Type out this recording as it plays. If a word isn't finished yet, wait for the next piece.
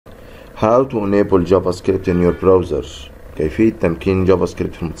How to enable JavaScript in your browser. كيفية تمكين جافا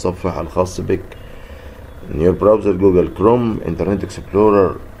سكريبت في المتصفح الخاص بك. In your browser, Google Chrome, Internet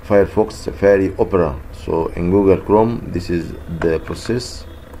Explorer, Firefox, Safari, Opera. So in Google Chrome, this is the process.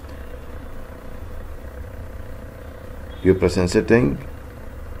 You press on setting,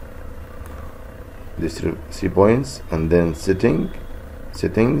 these 3 points, and then settings,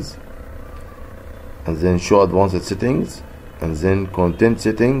 and then show advanced settings, and then content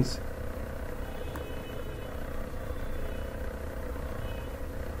settings,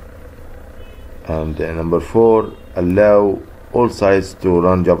 and number 4, allow all sites to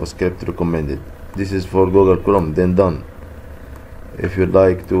run JavaScript recommended. This is for Google Chrome. Then done. If you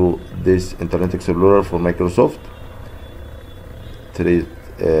like to this Internet Explorer for Microsoft,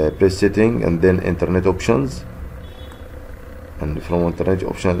 press setting and then internet options, and from internet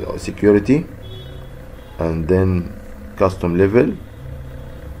options security, and then custom level,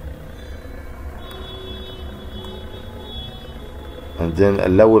 and then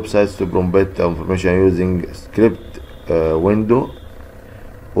allow websites to prompt information using script window,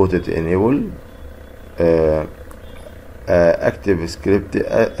 auto enable, active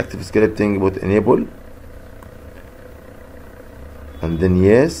scripting bot enable, and then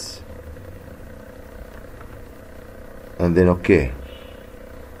yes, and then OK.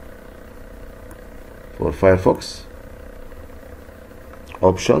 For Firefox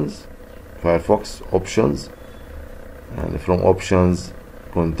options, and from options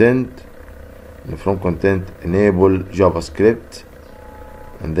content, and from content enable JavaScript,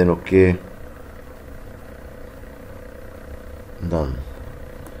 and then OK. Done.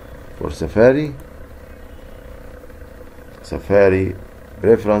 For Safari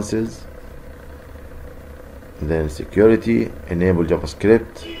preferences, and then security, enable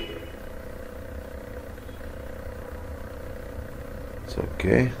JavaScript. It's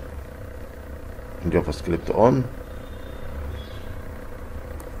OK. JavaScript on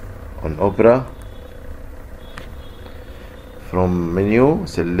Opera. From menu,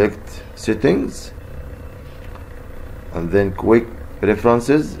 select settings, and then quick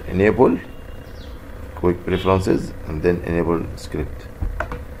preferences, enable quick preferences, and then enable script.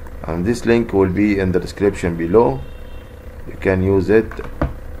 And this link will be in the description below. You can use it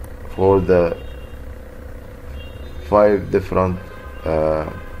for the 5 different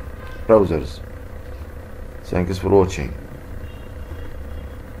browsers. Thanks for watching.